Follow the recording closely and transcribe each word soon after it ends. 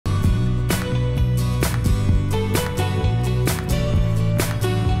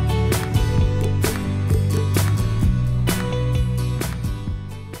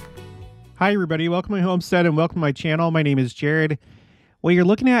Hi, everybody. Welcome to my homestead and welcome to my channel. My name is Jared. What you're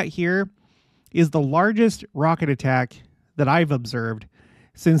looking at here is the largest rocket attack that I've observed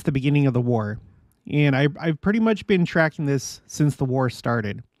since the beginning of the war. And I've pretty much been tracking this since the war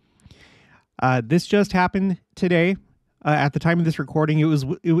started. This just happened today. At the time of this recording,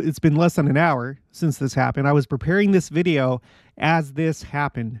 it's been less than an hour since this happened. I was preparing this video as this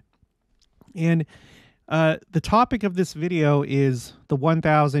happened. And the topic of this video is the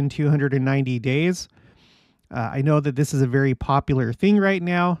 1,290 days. I know that this is a very popular thing right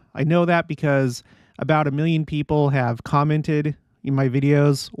now. I know that because about 1 million people have commented in my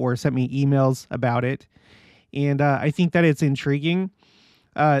videos or sent me emails about it. And I think that it's intriguing.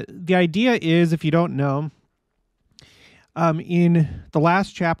 The idea is, if you don't know, in the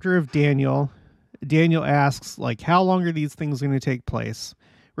last chapter of Daniel asks, like, how long are these things going to take place?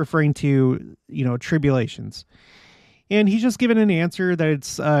 Referring to, tribulations. And he's just given an answer that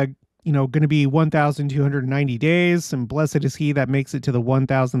it's, going to be 1,290 days, and blessed is he that makes it to the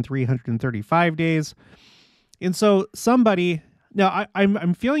 1,335 days. And so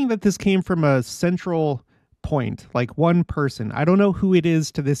I'm feeling that this came from a central point, like one person. I don't know who it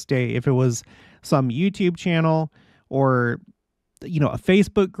is to this day, if it was some YouTube channel or, a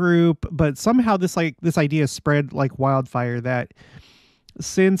Facebook group, but somehow this idea spread like wildfire that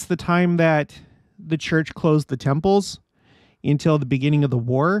since the time that the church closed the temples until the beginning of the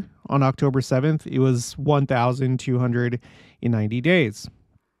war on October 7th, it was 1,290 days.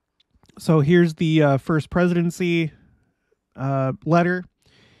 So here's the First Presidency letter.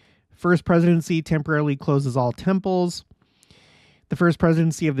 First Presidency temporarily closes all temples. The First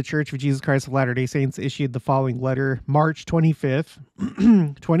Presidency of the Church of Jesus Christ of Latter-day Saints issued the following letter, March 25th,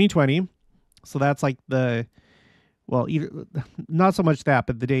 2020. So that's like not so much that,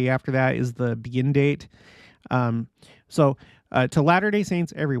 but the day after that is the begin date. To Latter-day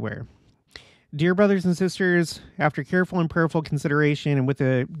Saints everywhere. Dear brothers and sisters, after careful and prayerful consideration and with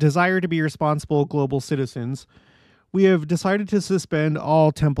a desire to be responsible global citizens, we have decided to suspend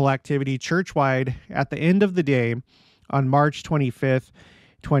all temple activity church-wide at the end of the day on March 25th,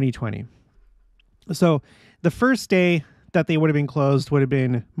 2020. So the first day that they would have been closed would have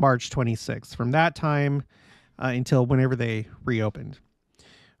been March 26th. From that time until whenever they reopened.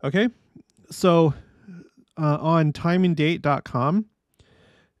 Okay, so on timeanddate.com,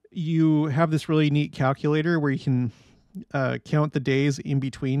 you have this really neat calculator where you can count the days in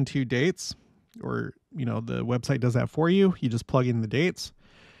between two dates, or, the website does that for you. You just plug in the dates.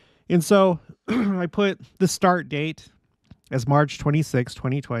 And so I put the start date as March 26,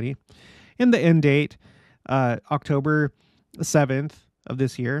 2020, and the end date, October 7th of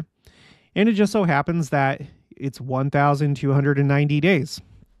this year. And it just so happens that it's 1,290 days.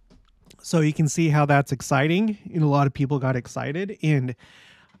 So you can see how that's exciting, and a lot of people got excited, and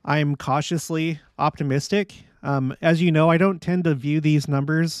I'm cautiously optimistic. As you know, I don't tend to view these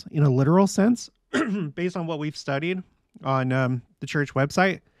numbers in a literal sense based on what we've studied on the church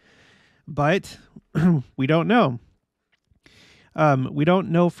website, but we don't know. We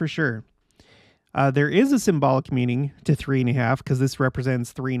don't know for sure. There is a symbolic meaning to 3.5 because this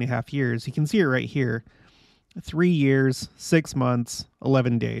represents 3.5 years. You can see it right here. 3 years, 6 months,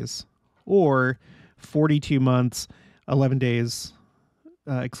 11 days, or 42 months, 11 days,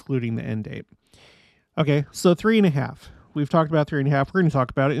 excluding the end date. Okay, so 3.5. We've talked about 3.5. We're going to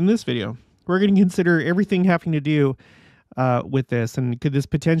talk about it in this video. We're going to consider everything having to do with this, and could this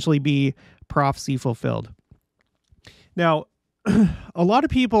potentially be prophecy fulfilled? Now, a lot of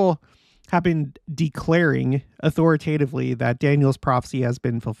people have been declaring authoritatively that Daniel's prophecy has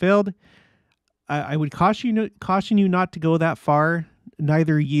been fulfilled. I would caution you not to go that far.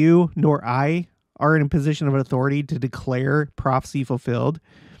 Neither you nor I are in a position of authority to declare prophecy fulfilled.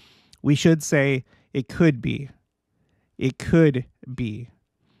 We should say it could be. It could be.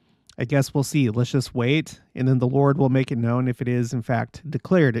 I guess we'll see. Let's just wait, and then the Lord will make it known if it is in fact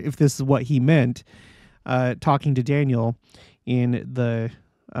declared, if this is what he meant, talking to Daniel in the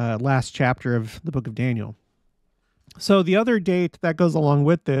last chapter of the book of Daniel. So the other date that goes along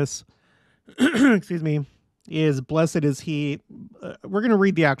with this, excuse me, is blessed is he. We're going to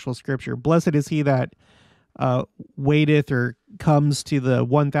read the actual scripture. Blessed is he that waiteth or comes to the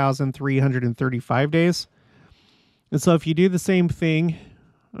 1,335 days. And so if you do the same thing,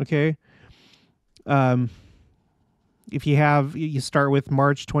 okay, if you start with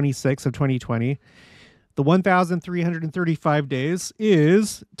March 26th of 2020, the 1,335 days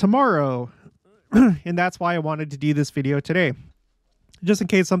is tomorrow. And that's why I wanted to do this video today, just in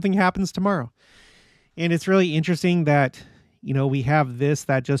case something happens tomorrow. And it's really interesting that, we have this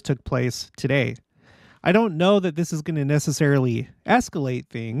that just took place today. I don't know that this is going to necessarily escalate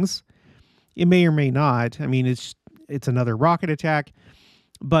things, It may or may not. I mean, it's another rocket attack,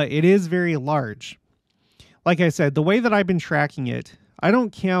 but it is very large. Like I said, the way that I've been tracking it, I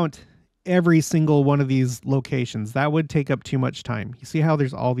don't count every single one of these locations. That would take up too much time. You see how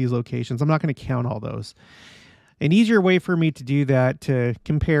there's all these locations? I'm not going to count all those. An easier way for me to do that, to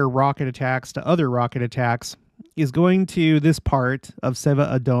compare rocket attacks to other rocket attacks, is going to this part of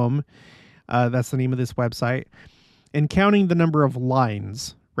Seva Adom, that's the name of this website, and counting the number of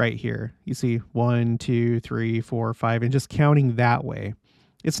lines right here. You see 1, 2, 3, 4, 5, and just counting that way.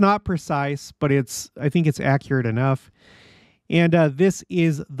 It's not precise, but I think it's accurate enough. And this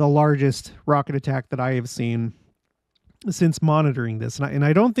is the largest rocket attack that I have seen since monitoring this. And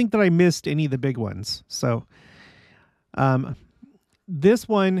I don't think that I missed any of the big ones. So this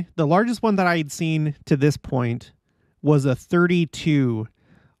one, the largest one that I had seen to this point, was a 32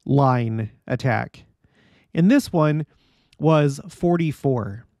 line attack. And this one was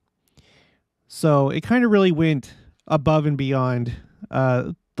 44. So it kind of really went above and beyond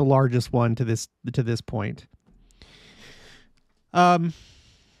the largest one to this point.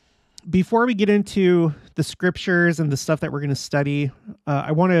 Before we get into the scriptures and the stuff that we're going to study,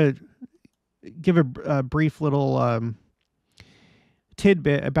 I want to give a brief little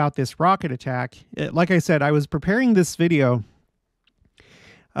tidbit about this rocket attack. Like I said, I was preparing this video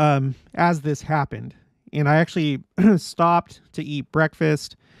as this happened, and I actually stopped to eat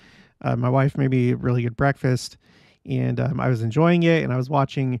breakfast. My wife made me a really good breakfast, and I was enjoying it, and I was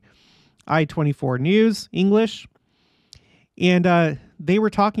watching I-24 News English, and they were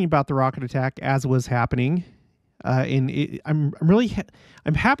talking about the rocket attack as it was happening. I'm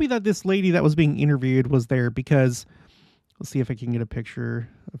happy that this lady that was being interviewed was there, because let's see if I can get a picture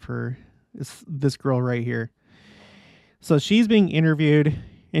of her. It's this girl right here. So she's being interviewed,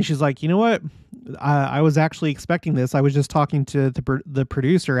 and she's like, you know what? I was actually expecting this. I was just talking to the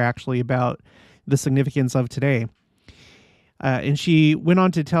producer actually about the significance of today. And she went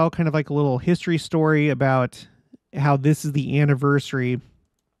on to tell kind of like a little history story about how this is the anniversary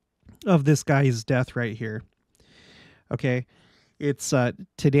of this guy's death right here. Okay. It's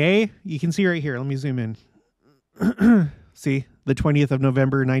today. You can see right here. Let me zoom in. See, the 20th of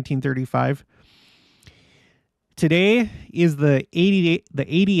November, 1935. Today is the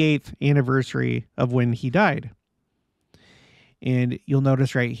 88th anniversary of when he died. And you'll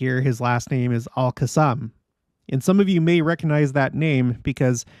notice right here, his last name is Al-Qassam. And some of you may recognize that name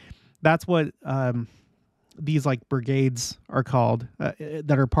because that's what these like brigades are called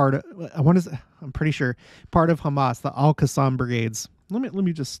that are part of, I'm pretty sure, part of Hamas, the Al-Qassam brigades. Let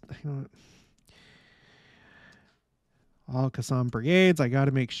me just, Al-Qassam brigades, I got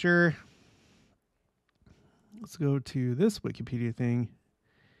to make sure. Let's go to this Wikipedia thing.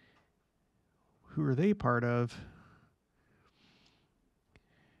 Who are they part of?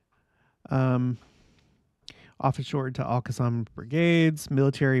 Often short to Al-Qassam Brigades,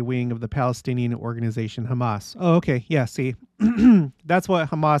 military wing of the Palestinian organization Hamas. Oh, okay. Yeah, see. That's what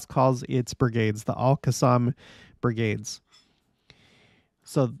Hamas calls its brigades, the Al-Qassam Brigades.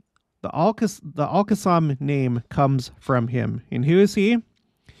 So the Al-Qassam name comes from him. And who is he?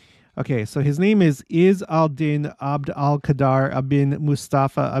 Okay, so his name is al-Din Abd al-Qadar ibn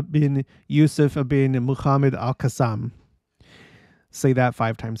Mustafa ibn Yusuf ibn Muhammad al-Qassam. Say that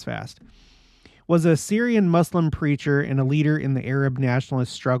 5 times fast. Was a Syrian Muslim preacher and a leader in the Arab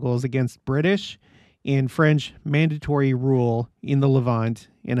nationalist struggles against British and French mandatory rule in the Levant,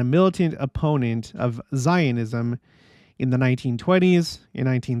 and a militant opponent of Zionism in the 1920s and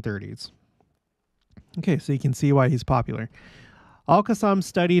 1930s. Okay, so you can see why he's popular. Al-Qassam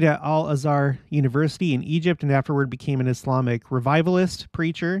studied at Al-Azhar University in Egypt and afterward became an Islamic revivalist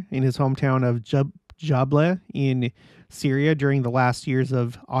preacher in his hometown of Jabla in Syria during the last years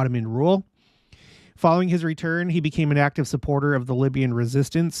of Ottoman rule. Following his return, he became an active supporter of the Libyan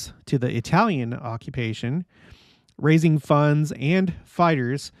resistance to the Italian occupation, raising funds and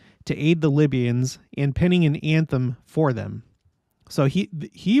fighters to aid the Libyans and penning an anthem for them. So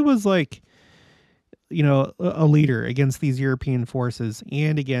he was like, you know, a leader against these European forces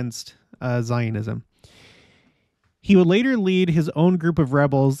and against Zionism. He would later lead his own group of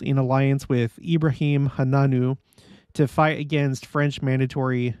rebels in alliance with Ibrahim Hananu to fight against French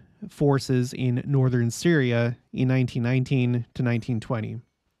mandatory forces in northern Syria in 1919 to 1920.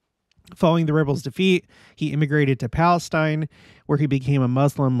 Following the rebels' defeat, he immigrated to Palestine, where he became a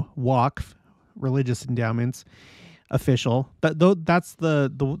Muslim Waqf, religious endowments, official. Those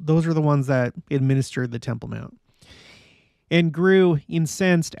are the ones that administered the Temple Mount, and grew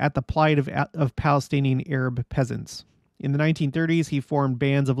incensed at the plight of Palestinian Arab peasants. In the 1930s, he formed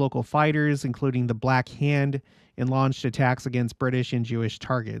bands of local fighters, including the Black Hand, and launched attacks against British and Jewish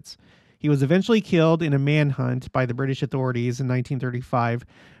targets. He was eventually killed in a manhunt by the British authorities in 1935,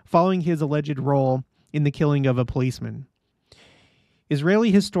 following his alleged role in the killing of a policeman.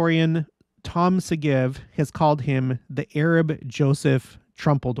 Israeli historian Tom Segev has called him the Arab Joseph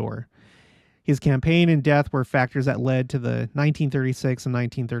Trumpeldor. His campaign and death were factors that led to the 1936 and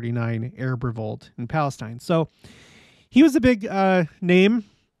 1939 Arab Revolt in Palestine. So he was a big name.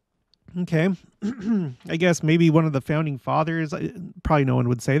 Okay. I guess maybe one of the founding fathers, probably no one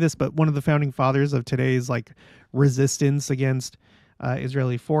would say this, but one of the founding fathers of today's like resistance against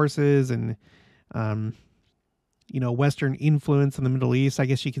Israeli forces and, Western influence in the Middle East, I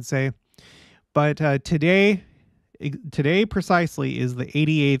guess you could say. But today precisely is the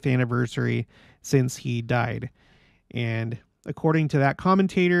 88th anniversary since he died. And according to that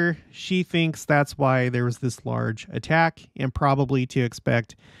commentator, she thinks that's why there was this large attack, and probably to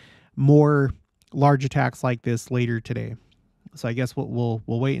expect more large attacks like this later today. So I guess we'll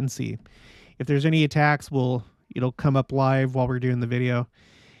wait and see. If there's any attacks, it'll come up live while we're doing the video,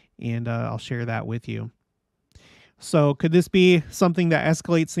 and I'll share that with you. So could this be something that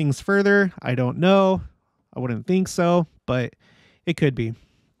escalates things further? I don't know. I wouldn't think so, but it could be.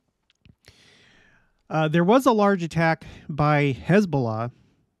 There was a large attack by Hezbollah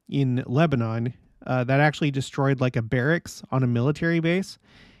in Lebanon that actually destroyed like a barracks on a military base.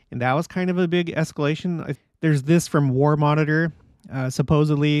 And that was kind of a big escalation. There's this from War Monitor.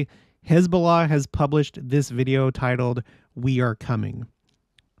 Supposedly, Hezbollah has published this video titled, "We Are Coming."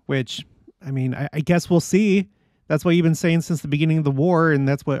 Which, I mean, I guess we'll see. That's what you've been saying since the beginning of the war, and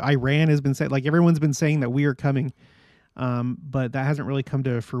that's what Iran has been saying. Like, everyone's been saying that we are coming, but that hasn't really come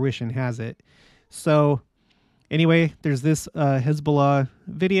to fruition, has it? So, anyway, there's this Hezbollah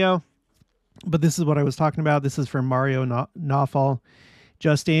video, but this is what I was talking about. This is from Mario Nawfal.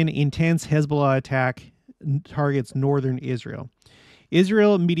 Just in, intense Hezbollah attack targets northern Israel.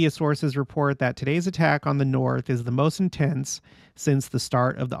 Israel media sources report that today's attack on the north is the most intense since the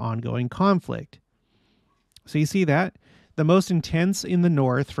start of the ongoing conflict. So you see that? The most intense in the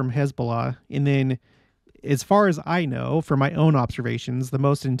north from Hezbollah, and then, as far as I know, from my own observations, the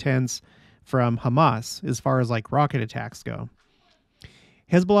most intense from Hamas, as far as like rocket attacks go.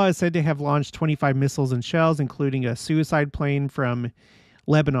 Hezbollah is said to have launched 25 missiles and shells, including a suicide plane from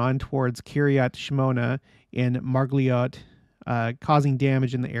Lebanon towards Kiryat Shmona and Margliot, causing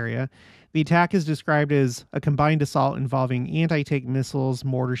damage in the area. The attack is described as a combined assault involving anti-tank missiles,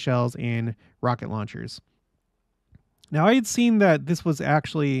 mortar shells, and rocket launchers. Now, I had seen that this was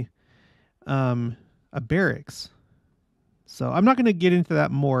actually a barracks. So I'm not going to get into that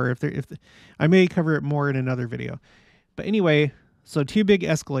more. I may cover it more in another video. But anyway, so 2 big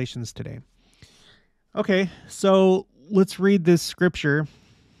escalations today. Okay, so let's read this scripture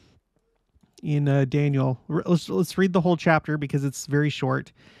in Daniel. Let's read the whole chapter because it's very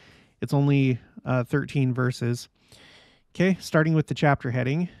short. It's only 13 verses. Okay, starting with the chapter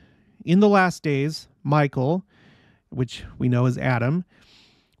heading. In the last days, Michael, which we know as Adam,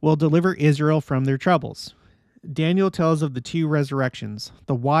 will deliver Israel from their troubles. Daniel tells of the 2 resurrections.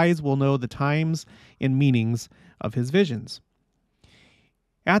 The wise will know the times and meanings of his visions.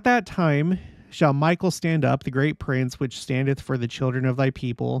 At that time shall Michael stand up, the great prince, which standeth for the children of thy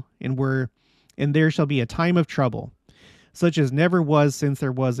people, and there shall be a time of trouble, such as never was since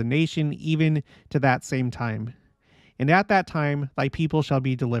there was a nation, even to that same time. And at that time thy people shall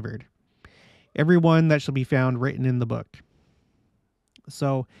be delivered, every one that shall be found written in the book.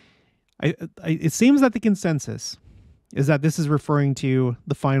 So it seems that the consensus is that this is referring to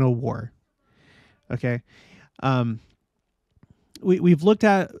the final war. Okay. We've looked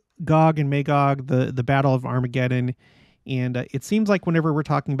at Gog and Magog, the Battle of Armageddon, and it seems like whenever we're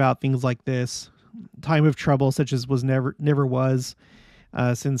talking about things like this, time of trouble such as never was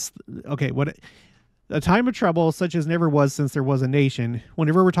since a time of trouble such as never was since there was a nation.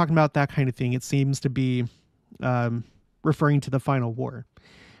 Whenever we're talking about that kind of thing, it seems to be referring to the final war.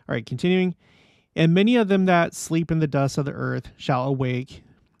 All right, continuing. And many of them that sleep in the dust of the earth shall awake,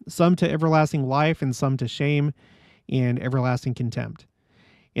 some to everlasting life, and some to shame and everlasting contempt.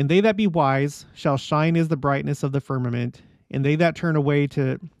 And they that be wise shall shine as the brightness of the firmament, and they that turn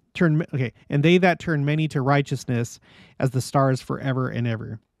many to righteousness as the stars forever and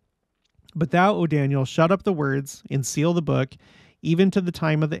ever. But thou, O Daniel, shut up the words and seal the book, even to the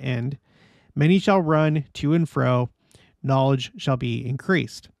time of the end. Many shall run to and fro, knowledge shall be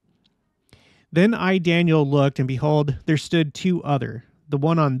increased. Then I, Daniel, looked, and behold, there stood 2 other, the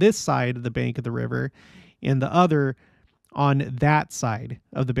one on this side of the bank of the river, and the other on that side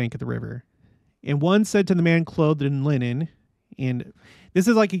of the bank of the river. And one said to the man clothed in linen, and this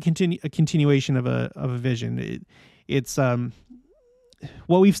is like a continuation of a vision. It's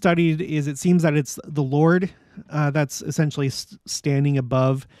what we've studied is it seems that it's the Lord that's essentially standing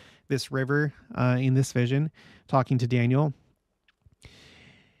above this river in this vision, talking to Daniel.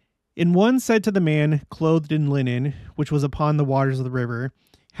 And one said to the man clothed in linen, which was upon the waters of the river,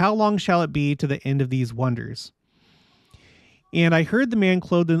 how long shall it be to the end of these wonders? And I heard the man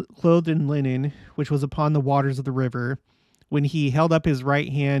clothed in linen, which was upon the waters of the river, when he held up his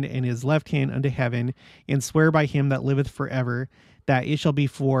right hand and his left hand unto heaven, and swear by him that liveth forever, that it shall be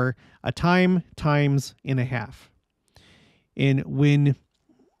for a time, times and a half. And when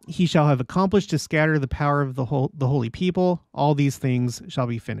he shall have accomplished to scatter the power of the holy people, all these things shall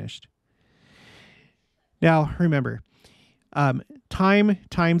be finished. Now, remember, time,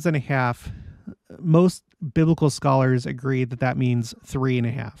 times and a half, most biblical scholars agree that that means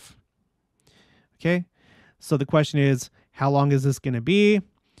 3.5. Okay? So the question is, how long is this going to be?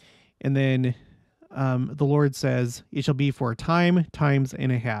 And then the Lord says, it shall be for a time, times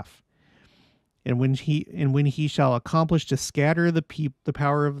and a half. And when he shall accomplish to scatter the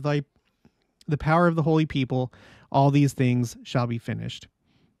power of the holy people, all these things shall be finished.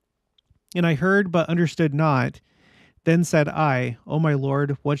 And I heard, but understood not. Then said I, O my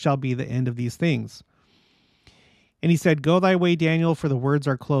Lord, what shall be the end of these things? And he said, Go thy way, Daniel, for the words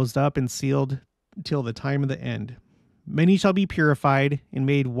are closed up and sealed till the time of the end. Many shall be purified and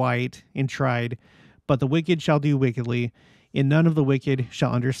made white and tried, but the wicked shall do wickedly, and none of the wicked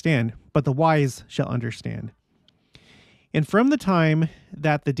shall understand, but the wise shall understand. And from the time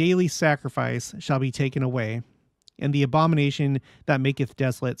that the daily sacrifice shall be taken away, and the abomination that maketh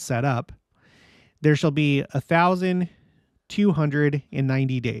desolate set up, there shall be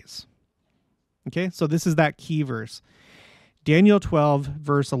 1,290 days. Okay, so this is that key verse. Daniel 12,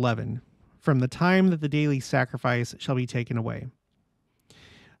 verse 11. From the time that the daily sacrifice shall be taken away.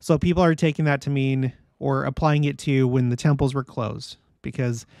 So people are taking that to mean, or applying it to when the temples were closed,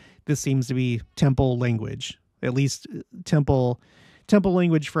 because this seems to be temple language, at least temple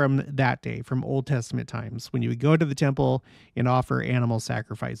language from that day, from Old Testament times, when you would go to the temple and offer animal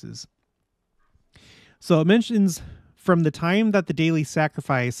sacrifices. So it mentions from the time that the daily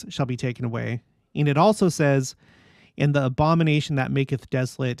sacrifice shall be taken away, and it also says, and the abomination that maketh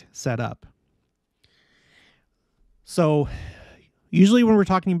desolate set up. So usually when we're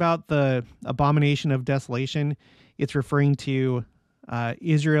talking about the abomination of desolation, it's referring to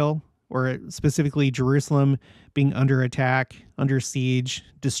Israel, or specifically Jerusalem, being under attack, under siege,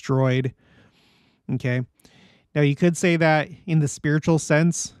 destroyed. Okay. Now you could say that in the spiritual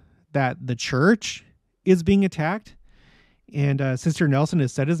sense that the church is being attacked. And Sister Nelson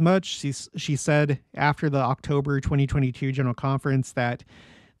has said as much. She said after the October 2022 General Conference that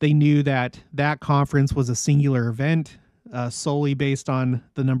they knew that that conference was a singular event solely based on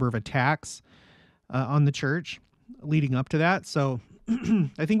the number of attacks on the church leading up to that. So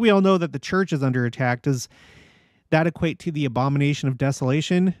I think we all know that the church is under attack. Does that equate to the abomination of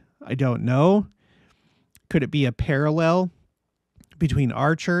desolation? I don't know. Could it be a parallel between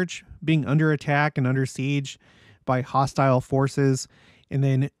our church being under attack and under siege by hostile forces, and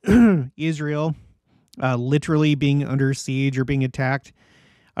then Israel literally being under siege or being attacked?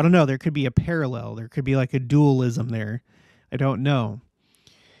 I don't know. There could be a parallel. There could be like a dualism there. I don't know.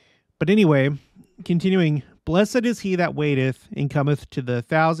 But anyway, continuing, blessed is he that waiteth and cometh to the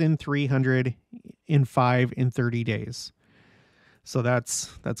 1,305 and 30 days. So that's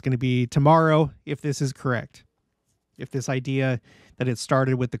going to be tomorrow, if this is correct. If this idea that it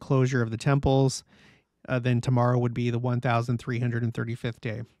started with the closure of the temples, then tomorrow would be the 1,335th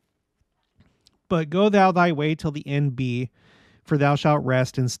day. But go thou thy way till the end be, for thou shalt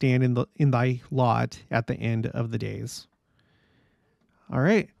rest and stand in thy lot at the end of the days. All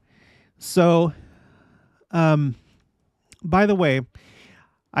right. So, by the way,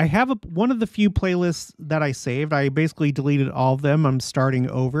 I have one of the few playlists that I saved. I basically deleted all of them. I'm starting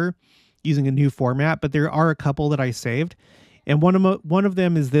over using a new format, but there are a couple that I saved. And one of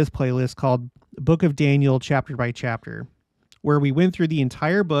them is this playlist called Book of Daniel chapter by chapter, where we went through the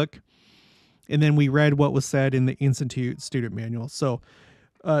entire book and then we read what was said in the Institute student manual. So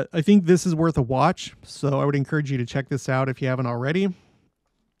I think this is worth a watch. So I would encourage you to check this out if you haven't already.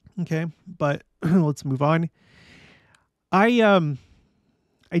 Okay, but let's move on. I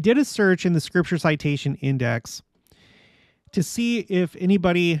did a search in the Scripture Citation Index to see if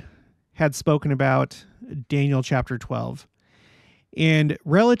anybody had spoken about Daniel chapter 12. And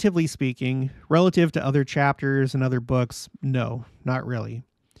relatively speaking, relative to other chapters and other books, no, not really.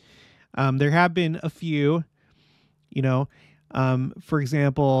 There have been a few, for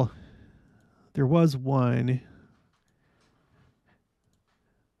example, there was one.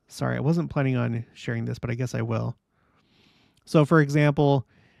 Sorry, I wasn't planning on sharing this, but I guess I will. So, for example,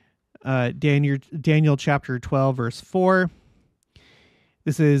 Daniel chapter 12, verse 4.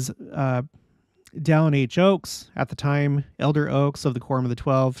 This is Dallin H. Oaks, at the time, Elder Oaks of the Quorum of the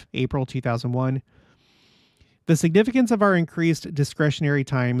 12, April 2001. The significance of our increased discretionary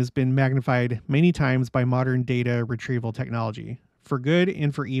time has been magnified many times by modern data retrieval technology. For good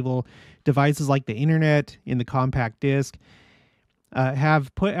and for evil, devices like the internet and the compact disc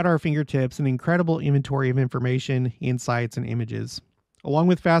have put at our fingertips an incredible inventory of information, insights, and images. Along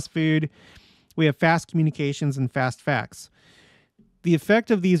with fast food, we have fast communications and fast facts. The effect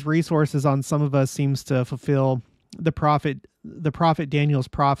of these resources on some of us seems to fulfill the prophet Daniel's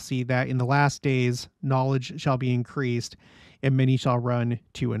prophecy that in the last days knowledge shall be increased and many shall run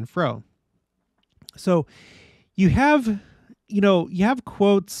to and fro. So you have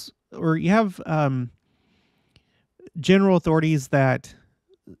quotes, or you have general authorities that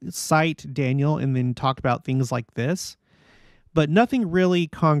cite Daniel and then talk about things like this, but nothing really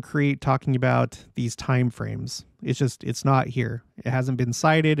concrete talking about these time frames. It's not here. It hasn't been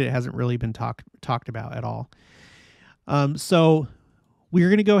cited. It hasn't really been talked about at all. So we're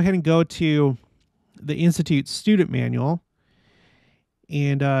going to go ahead and go to the Institute student manual.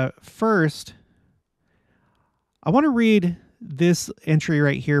 And first, I want to read this entry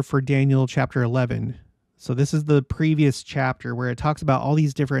right here for Daniel chapter 11. So this is the previous chapter where it talks about all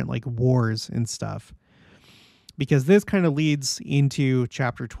these different like wars and stuff, because this kind of leads into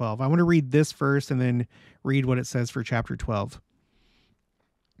chapter 12. I want to read this first and then read what it says for chapter 12.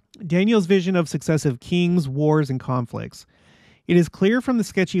 Daniel's vision of successive kings, wars, and conflicts. It is clear from the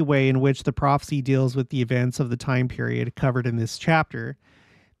sketchy way in which the prophecy deals with the events of the time period covered in this chapter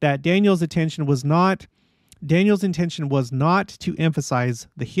that Daniel's intention was not to emphasize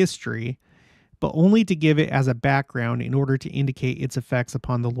the history, but only to give it as a background in order to indicate its effects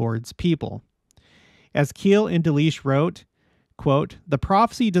upon the Lord's people. As Keel and Delitzsch wrote, quote, "The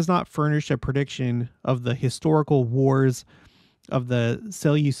prophecy does not furnish a prediction of the historical wars of the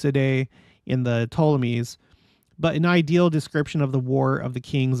Seleucidae and the Ptolemies, but an ideal description of the war of the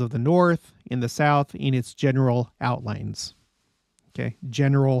kings of the north and the south in its general outlines." Okay,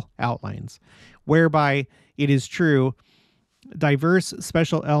 general outlines, whereby it is true, diverse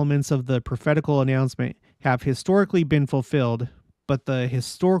special elements of the prophetical announcement have historically been fulfilled, but the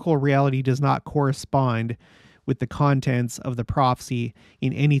historical reality does not correspond with the contents of the prophecy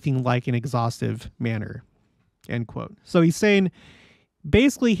in anything like an exhaustive manner. End quote. So he's saying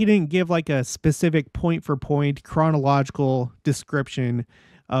basically he didn't give like a specific point for point chronological description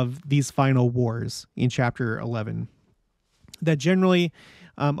of these final wars in chapter 11. That generally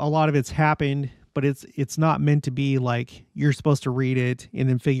a lot of it's happened, but it's not meant to be like you're supposed to read it and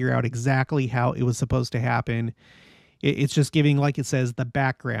then figure out exactly how it was supposed to happen. It's just giving, like it says, the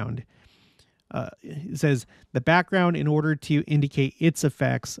background. It says the background in order to indicate its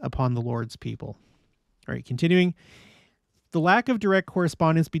effects upon the Lord's people. All right, continuing. The lack of direct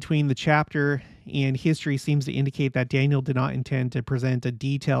correspondence between the chapter and history seems to indicate that Daniel did not intend to present a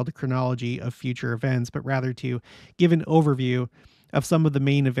detailed chronology of future events, but rather to give an overview of some of the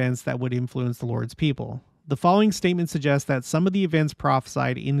main events that would influence the Lord's people. The following statement suggests that some of the events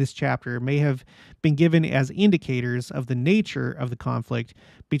prophesied in this chapter may have been given as indicators of the nature of the conflict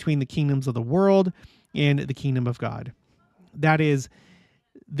between the kingdoms of the world and the kingdom of God. That is,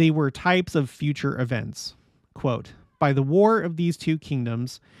 they were types of future events. Quote, "By the war of these two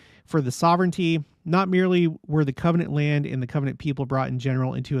kingdoms, for the sovereignty, not merely were the covenant land and the covenant people brought in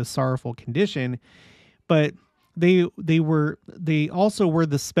general into a sorrowful condition, but they also were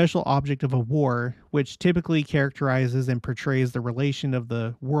the special object of a war, which typically characterizes and portrays the relation of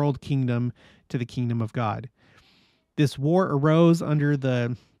the world kingdom to the kingdom of God. This war arose under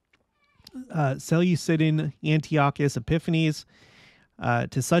the Seleucidan Antiochus Epiphanes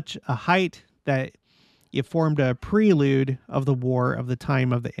to such a height that it formed a prelude of the war of the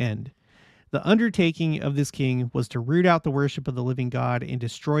time of the end. The undertaking of this king was to root out the worship of the living God and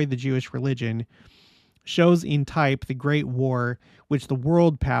destroy the Jewish religion, shows in type the great war which the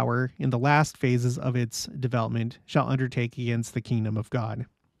world power in the last phases of its development shall undertake against the kingdom of God."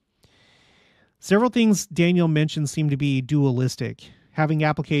 Several things Daniel mentions seem to be dualistic, having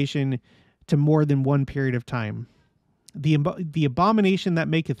application to more than one period of time. The abomination that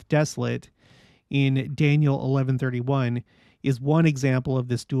maketh desolate in Daniel 11:31 is one example of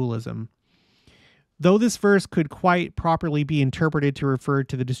this dualism. Though this verse could quite properly be interpreted to refer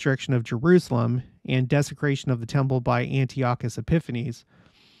to the destruction of Jerusalem and desecration of the temple by Antiochus Epiphanes,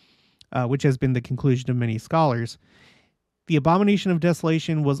 which has been the conclusion of many scholars, the abomination of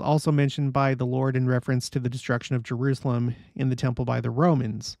desolation was also mentioned by the Lord in reference to the destruction of Jerusalem and the temple by the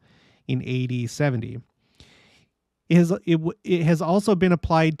Romans in AD 70. It has also been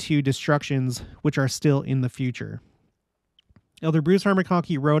applied to destructions which are still in the future. Elder Bruce R.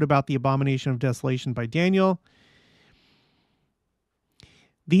 McConkie wrote about the abomination of desolation by Daniel.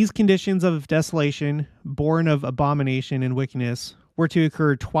 These conditions of desolation, born of abomination and wickedness, were to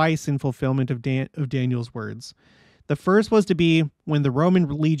occur twice in fulfillment of Daniel's words. The first was to be when the Roman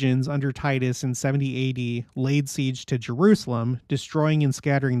legions under Titus in 70 AD laid siege to Jerusalem, destroying and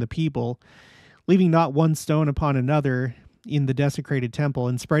scattering the people, leaving not one stone upon another in the desecrated temple,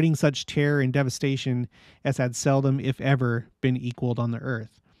 and spreading such terror and devastation as had seldom, if ever, been equaled on the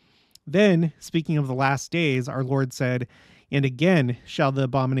earth. Then, speaking of the last days, our Lord said, "And again shall the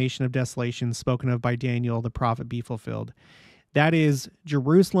abomination of desolation spoken of by Daniel the prophet be fulfilled. That is,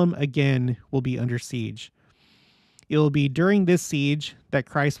 Jerusalem again will be under siege. It will be during this siege that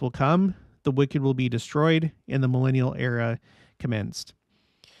Christ will come, the wicked will be destroyed, and the millennial era commenced."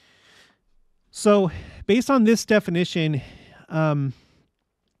 So, based on this definition,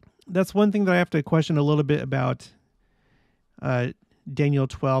 that's one thing that I have to question a little bit about Daniel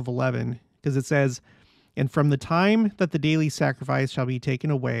 12:11, because it says, "And from the time that the daily sacrifice shall be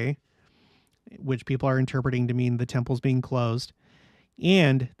taken away," which people are interpreting to mean the temple's being closed,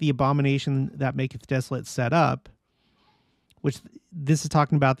 "and the abomination that maketh desolate set up," which this is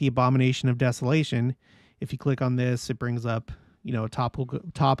talking about the abomination of desolation. If you click on this, it brings up, a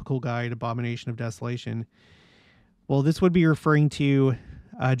topical guide, abomination of desolation. Well, this would be referring to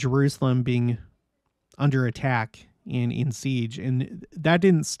Jerusalem being under attack and in siege, and that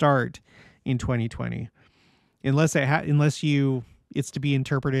didn't start in 2020, unless it's to be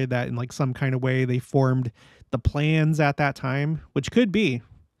interpreted that in like some kind of way they formed the plans at that time, which could be.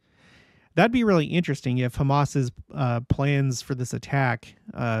 That'd be really interesting if Hamas's plans for this attack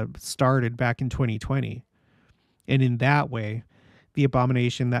started back in 2020, and in that way, the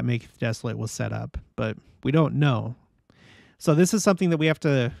abomination that maketh desolate was set up. But we don't know. So this is something that we have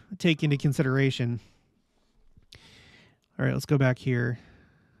to take into consideration. All right, let's go back here.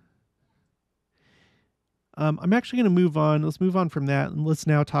 I'm actually going to move on. Let's move on from that, and let's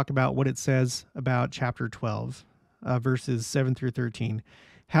now talk about what it says about chapter 12, verses 7 through 13.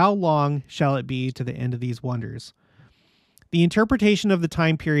 How long shall it be to the end of these wonders? The interpretation of the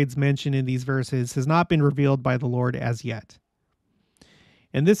time periods mentioned in these verses has not been revealed by the Lord as yet.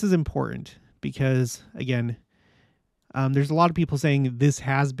 And this is important because, again, there's a lot of people saying this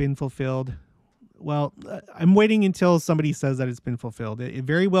has been fulfilled. Well, I'm waiting until somebody says that it's been fulfilled. It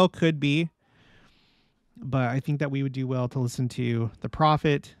very well could be, but I think that we would do well to listen to the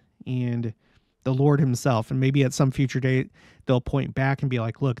prophet and the Lord himself. And maybe at some future date, they'll point back and be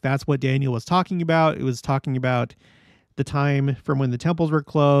like, look, that's what Daniel was talking about. It was talking about the time from when the temples were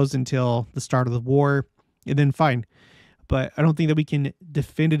closed until the start of the war. And then fine. But I don't think that we can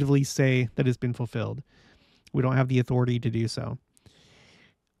definitively say that it's been fulfilled. We don't have the authority to do so.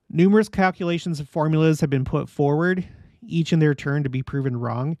 Numerous calculations and formulas have been put forward, each in their turn to be proven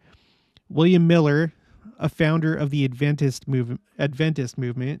wrong. William Miller, a founder of the Adventist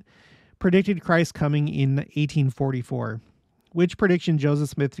movement, predicted Christ coming in 1844, which prediction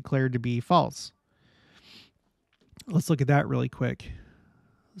Joseph Smith declared to be false. Let's look at that really quick.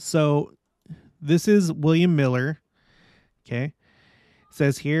 So this is William Miller. Okay. It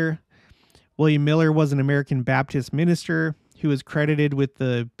says here, William Miller was an American Baptist minister who is credited with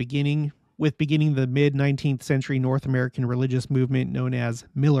beginning the mid-19th century North American religious movement known as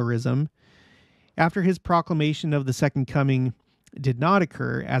Millerism. After his proclamation of the Second Coming did not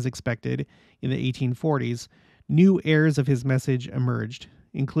occur as expected in the 1840s, new heirs of his message emerged,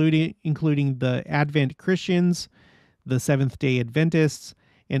 including the Advent Christians, the Seventh-day Adventists,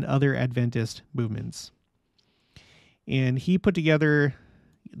 and other Adventist movements. And he put together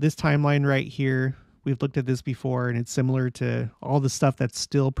this timeline right here. We've looked at this before, and it's similar to all the stuff that's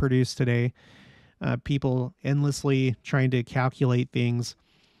still produced today. People endlessly trying to calculate things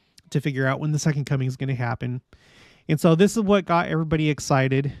to figure out when the second coming is going to happen. And so this is what got everybody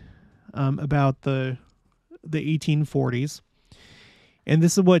excited about the 1840s. And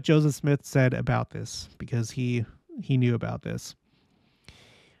this is what Joseph Smith said about this, because he knew about this.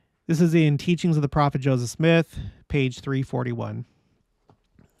 This is in Teachings of the Prophet Joseph Smith, page 341.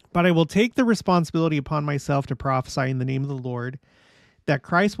 But I will take the responsibility upon myself to prophesy in the name of the Lord that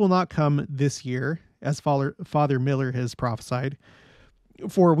Christ will not come this year, as Father Miller has prophesied.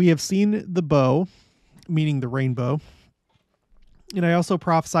 For we have seen the bow, meaning the rainbow. And I also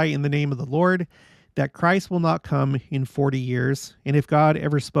prophesy in the name of the Lord that Christ will not come in 40 years. And if God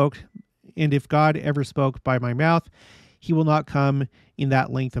ever spoke by my mouth, he will not come in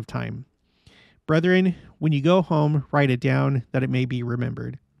that length of time. Brethren, when you go home, write it down that it may be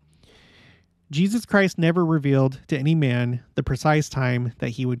remembered. Jesus Christ never revealed to any man the precise time that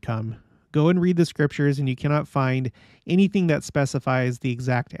he would come. Go and read the scriptures, and you cannot find anything that specifies the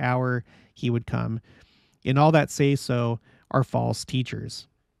exact hour he would come. And all that say so are false teachers.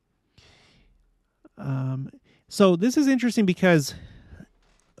 So this is interesting because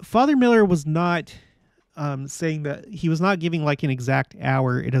Father Miller was not saying that he was not giving like an exact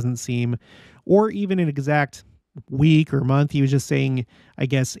hour, it doesn't seem, or even an exact week or month. He was just saying, I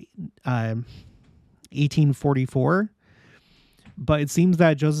guess, 1844. But it seems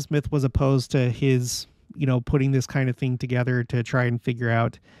that Joseph Smith was opposed to his, putting this kind of thing together to try and figure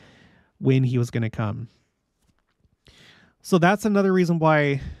out when he was going to come. So that's another reason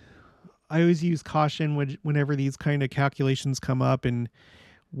why I always use caution whenever these kind of calculations come up, and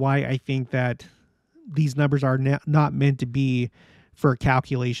why I think that these numbers are not meant to be for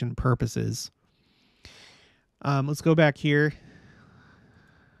calculation purposes. Let's go back here.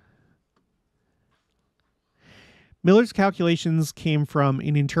 Miller's calculations came from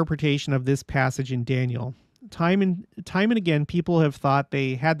an interpretation of this passage in Daniel. Time and again, people have thought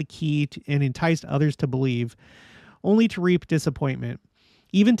they had the key and enticed others to believe, only to reap disappointment.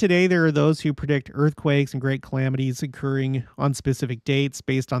 Even today, there are those who predict earthquakes and great calamities occurring on specific dates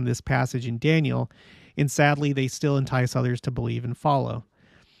based on this passage in Daniel, and sadly, they still entice others to believe and follow.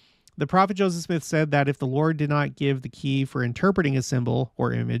 The prophet Joseph Smith said that if the Lord did not give the key for interpreting a symbol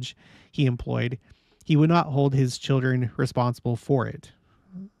or image he employed, he would not hold his children responsible for it.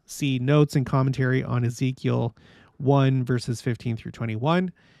 See notes and commentary on Ezekiel 1, verses 15 through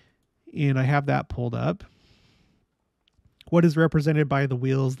 21, and I have that pulled up. What is represented by the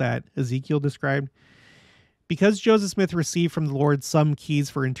wheels that Ezekiel described? Because Joseph Smith received from the Lord some keys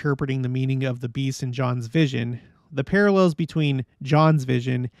for interpreting the meaning of the beast in John's vision, the parallels between John's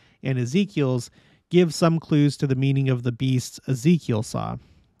vision and Ezekiel's give some clues to the meaning of the beasts Ezekiel saw.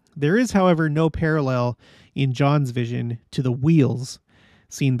 There is, however, no parallel in John's vision to the wheels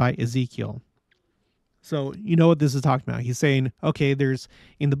seen by Ezekiel. So you know what this is talking about. He's saying, okay,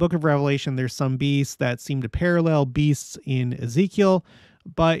 in the book of Revelation, there's some beasts that seem to parallel beasts in Ezekiel,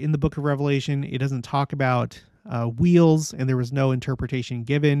 but in the book of Revelation, it doesn't talk about wheels, and there was no interpretation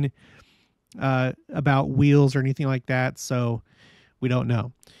given about wheels or anything like that, so we don't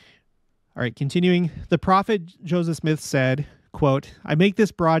know. All right, continuing. The prophet Joseph Smith said, quote, "I make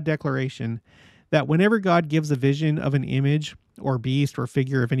this broad declaration that whenever God gives a vision of an image or beast or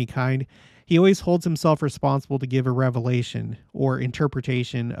figure of any kind, he always holds himself responsible to give a revelation or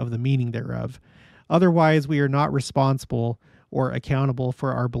interpretation of the meaning thereof. Otherwise, we are not responsible or accountable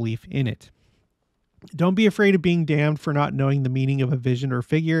for our belief in it. Don't be afraid of being damned for not knowing the meaning of a vision or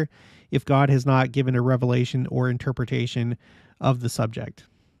figure if God has not given a revelation or interpretation of the subject."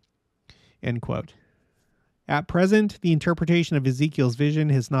 End quote. At present, the interpretation of Ezekiel's vision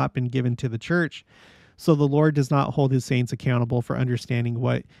has not been given to the church, so the Lord does not hold his saints accountable for understanding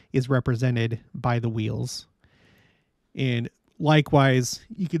what is represented by the wheels. And likewise,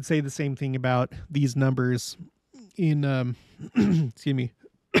 you could say the same thing about these numbers in, excuse me,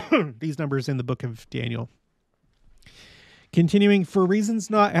 these numbers in the book of Daniel. Continuing, for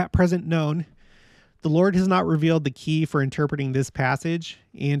reasons not at present known, the Lord has not revealed the key for interpreting this passage,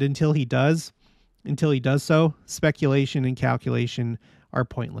 and until he does so, speculation and calculation are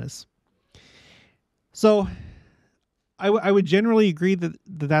pointless. So I would generally agree that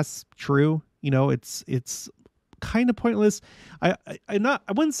that's true. It's kind of pointless. I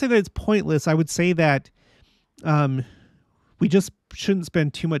wouldn't say that it's pointless. I would say that we just shouldn't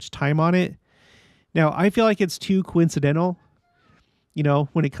spend too much time on it. Now, I feel like it's too coincidental,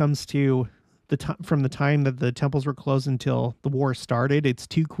 when it comes to from the time that the temples were closed until the war started. It's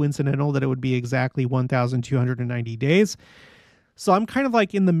too coincidental that it would be exactly 1,290 days. So I'm kind of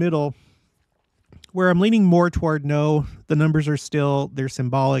like in the middle, where I'm leaning more toward no, the numbers are they're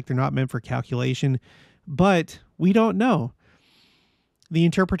symbolic. They're not meant for calculation, but we don't know. The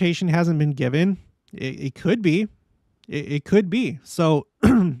interpretation hasn't been given. It could be. It could be. So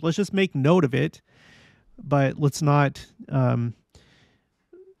let's just make note of it, but let's not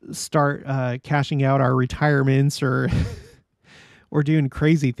start cashing out our retirements or doing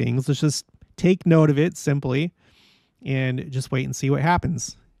crazy things. Let's just take note of it simply and just wait and see what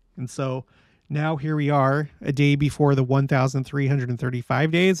happens. And so now here we are, a day before the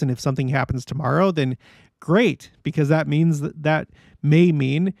 1,335 days. And if something happens tomorrow, then great, because that means that may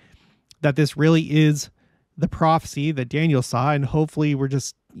mean that this really is the prophecy that Daniel saw. And hopefully we're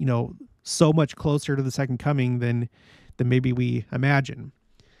just, so much closer to the second coming than maybe we imagine.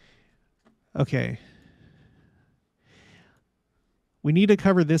 Okay. We need to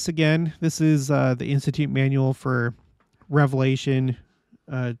cover this again. This is the Institute Manual for Revelation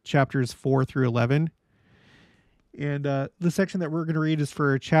chapters 4 through 11. And the section that we're going to read is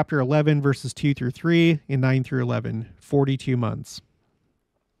for chapter 11, verses 2 through 3 and 9 through 11, 42 months.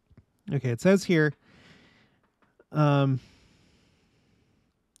 Okay, it says here, the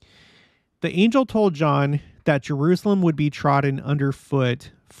angel told John that Jerusalem would be trodden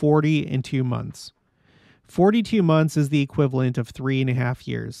underfoot 42 months. 42 months is the equivalent of 3.5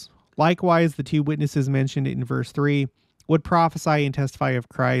 years. Likewise, the two witnesses mentioned in verse 3 would prophesy and testify of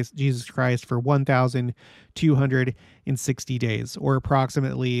Christ, Jesus Christ, for 1,260 days, or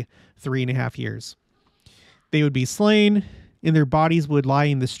approximately 3.5 years. They would be slain, and their bodies would lie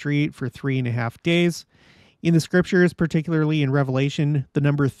in the street for 3.5 days. In the scriptures, particularly in Revelation, the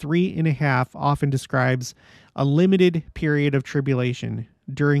number 3.5 often describes a limited period of tribulation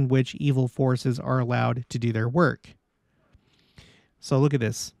during which evil forces are allowed to do their work. So look at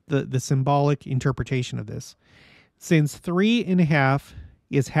this, the symbolic interpretation of this. Since 3.5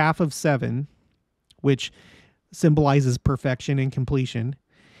 is half of 7, which symbolizes perfection and completion,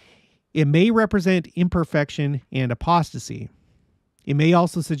 it may represent imperfection and apostasy. It may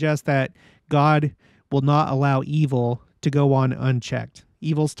also suggest that God will not allow evil to go on unchecked.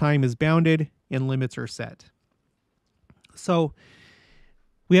 Evil's time is bounded and limits are set. So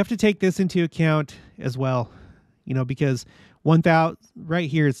we have to take this into account as well, because 1,000 right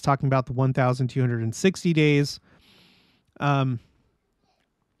here it's talking about the 1,260 days that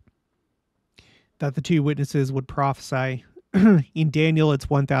the two witnesses would prophesy. In Daniel, it's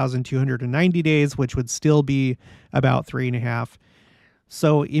 1,290 days, which would still be about 3.5.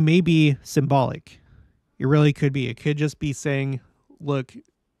 So it may be symbolic. It really could be. It could just be saying, look,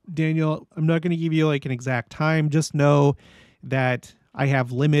 Daniel, I'm not going to give you like an exact time. Just know that I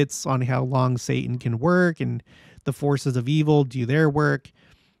have limits on how long Satan can work and the forces of evil do their work.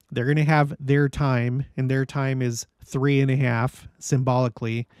 They're going to have their time, and their time is 3.5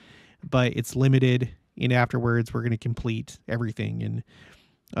 symbolically, but it's limited. And afterwards, we're going to complete everything,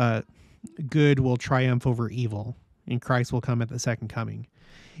 and good will triumph over evil, and Christ will come at the second coming.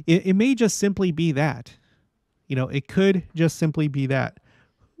 It may just simply be that. It could just simply be that.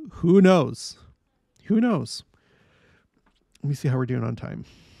 Who knows? Who knows? Let me see how we're doing on time.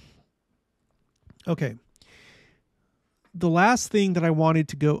 Okay. The last thing that I wanted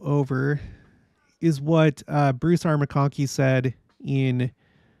to go over is what Bruce R. McConkie said in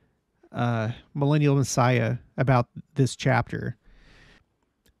Millennial Messiah about this chapter.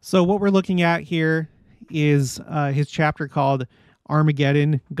 So what we're looking at here is his chapter called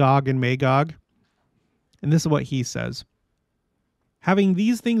Armageddon, Gog and Magog. And this is what he says. Having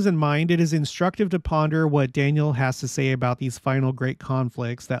these things in mind, it is instructive to ponder what Daniel has to say about these final great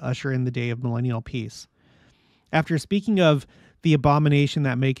conflicts that usher in the day of millennial peace. After speaking of the abomination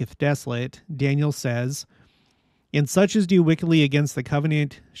that maketh desolate, Daniel says, and such as do wickedly against the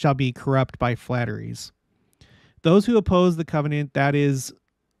covenant shall be corrupt by flatteries. Those who oppose the covenant, that is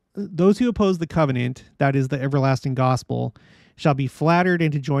the everlasting gospel, shall be flattered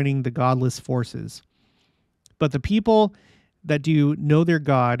into joining the godless forces. But the people that do know their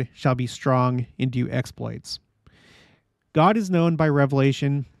God shall be strong and do exploits. God is known by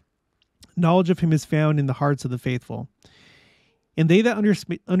revelation. Knowledge of him is found in the hearts of the faithful. And they that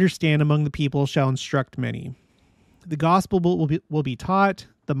understand among the people shall instruct many. The gospel will be taught.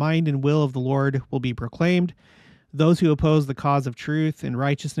 The mind and will of the Lord will be proclaimed. Those who oppose the cause of truth and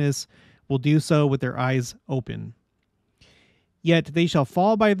righteousness will do so with their eyes open. Yet they shall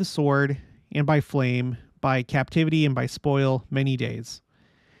fall by the sword and by flame, by captivity and by spoil many days.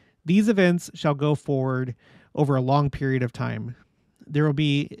 These events shall go forward over a long period of time. There will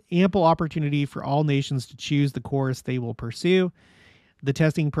be ample opportunity for all nations to choose the course they will pursue. The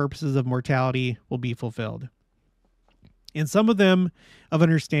testing purposes of mortality will be fulfilled. And some of them of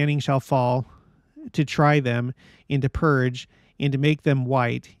understanding shall fall, to try them, and to purge, and to make them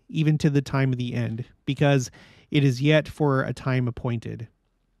white, even to the time of the end, because it is yet for a time appointed.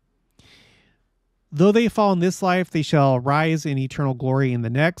 Though they fall in this life, they shall rise in eternal glory in the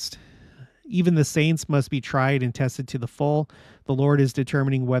next. Even the saints must be tried and tested to the full. The Lord is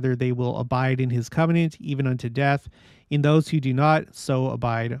determining whether they will abide in his covenant, even unto death. And those who do not so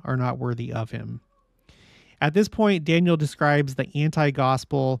abide are not worthy of him. At this point, Daniel describes the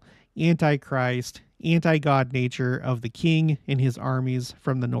anti-gospel, anti-Christ, anti-God nature of the king and his armies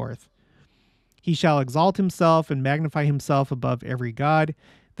from the north. He shall exalt himself and magnify himself above every god,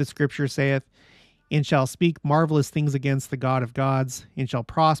 the scripture saith, and shall speak marvelous things against the God of gods, and shall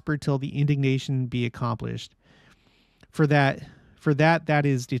prosper till the indignation be accomplished. For that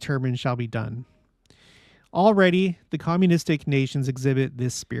is determined shall be done. Already the communistic nations exhibit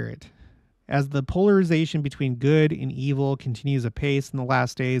this spirit. as the polarization between good and evil continues apace in the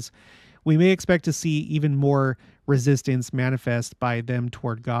last days, we may expect to see even more resistance manifest by them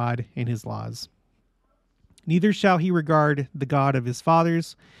toward God and his laws. Neither shall he regard the God of his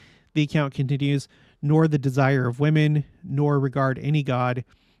fathers, the account continues, nor the desire of women, nor regard any God,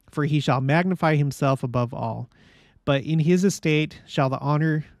 for he shall magnify himself above all. But in his estate shall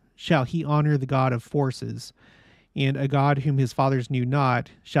he honor the God of forces, and a God whom his fathers knew not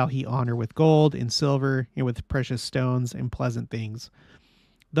shall he honor with gold and silver, and with precious stones and pleasant things.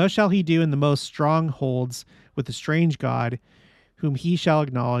 Thus shall he do in the most strongholds with a strange God, whom he shall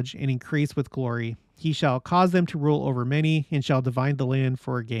acknowledge and increase with glory. He shall cause them to rule over many, and shall divide the land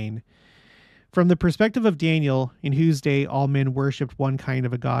for a gain. From the perspective of Daniel, in whose day all men worshipped one kind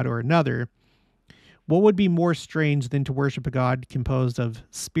of a god or another, what would be more strange than to worship a god composed of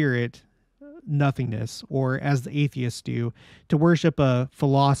spirit, nothingness, or as the atheists do, to worship a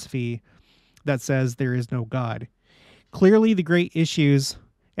philosophy that says there is no God? Clearly, the great issues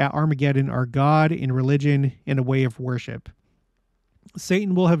at Armageddon are God and religion and a way of worship.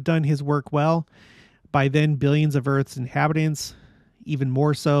 Satan will have done his work well. By then, billions of Earth's inhabitants, even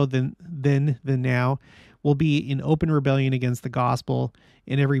more so than now, will be in open rebellion against the gospel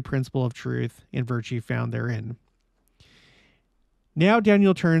and every principle of truth and virtue found therein. Now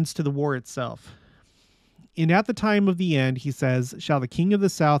Daniel turns to the war itself. And at the time of the end, he says, shall the king of the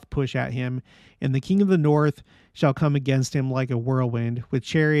south push at him, and the king of the north shall come against him like a whirlwind, with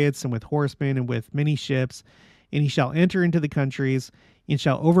chariots and with horsemen and with many ships, and he shall enter into the countries, and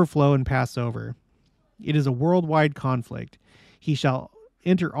shall overflow and pass over. It is a worldwide conflict. He shall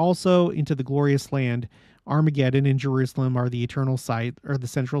enter also into the glorious land. Armageddon and Jerusalem are the eternal site, or the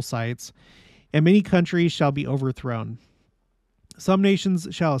central sites, and many countries shall be overthrown. Some nations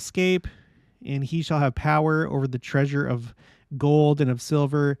shall escape, and he shall have power over the treasure of gold and of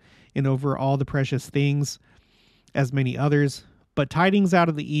silver, and over all the precious things, as many others. But tidings out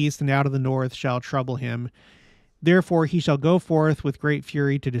of the east and out of the north shall trouble him. Therefore he shall go forth with great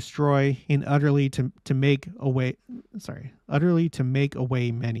fury to destroy, and utterly to make away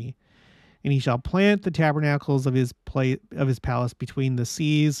many. And he shall plant the tabernacles of his palace between the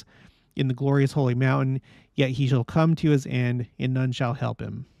seas in the glorious holy mountain, yet he shall come to his end, and none shall help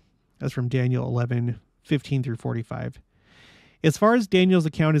him. That's from Daniel 11:15 through 45. As far as Daniel's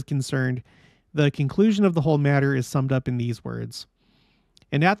account is concerned, the conclusion of the whole matter is summed up in these words.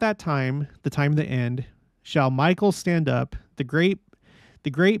 And at that time, the time of the end, shall Michael stand up, the great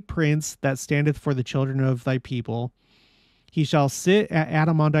prince that standeth for the children of thy people. He shall sit at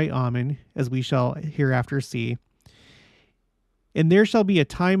Adamondite Ammon, as we shall hereafter see. And there shall be a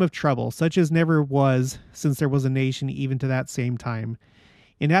time of trouble, such as never was since there was a nation even to that same time.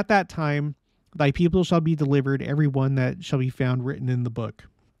 And at that time thy people shall be delivered, every one that shall be found written in the book.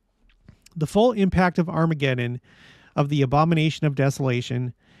 The full impact of Armageddon, of the abomination of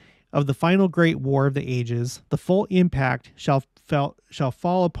desolation, of the final great war of the ages, the full impact shall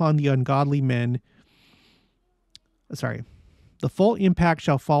fall upon the ungodly men. The full impact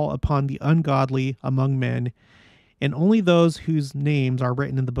shall fall upon the ungodly among men, and only those whose names are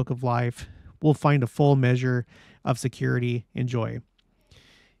written in the book of life will find a full measure of security and joy.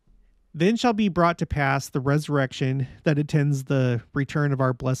 Then shall be brought to pass the resurrection that attends the return of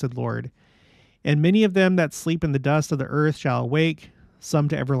our blessed Lord. And many of them that sleep in the dust of the earth shall awake, some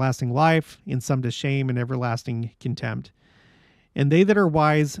to everlasting life, and some to shame and everlasting contempt. And they that are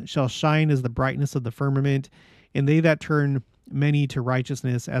wise shall shine as the brightness of the firmament, and they that turn many to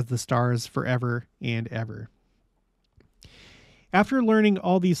righteousness as the stars forever and ever. After learning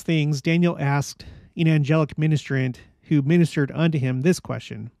all these things, Daniel asked an angelic ministrant who ministered unto him this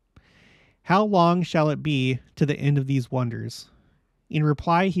question: How long shall it be to the end of these wonders? In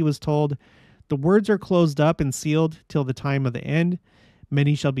reply he was told, The words are closed up and sealed till the time of the end.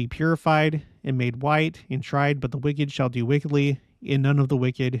 Many shall be purified and made white and tried, but the wicked shall do wickedly, and none of the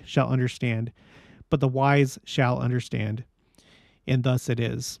wicked shall understand, but the wise shall understand. And thus it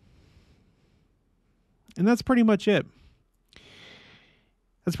is. And that's pretty much it.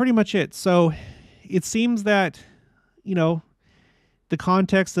 So it seems that, the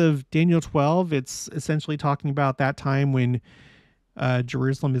context of Daniel 12, it's essentially talking about that time when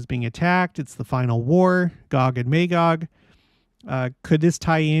Jerusalem is being attacked. It's the final war, Gog and Magog. Could this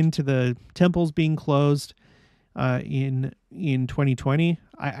tie into the temples being closed in 2020?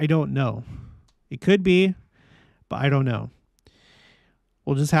 I don't know. It could be, but I don't know.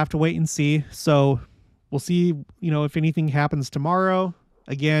 We'll just have to wait and see. So we'll see, if anything happens tomorrow.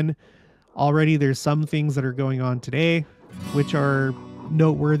 Again, already there's some things that are going on today, which are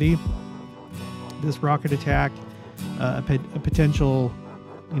noteworthy. This rocket attack, a potential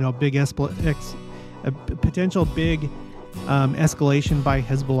big a potential big escalation by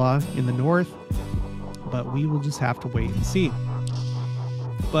Hezbollah in the north, but we will just have to wait and see.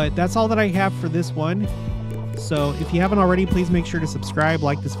 But that's all that I have for this one. So if you haven't already, please make sure to subscribe,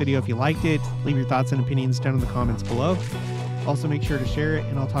 like this video if you liked it, leave your thoughts and opinions down in the comments below. Also make sure to share it,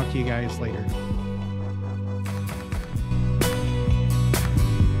 and I'll talk to you guys later.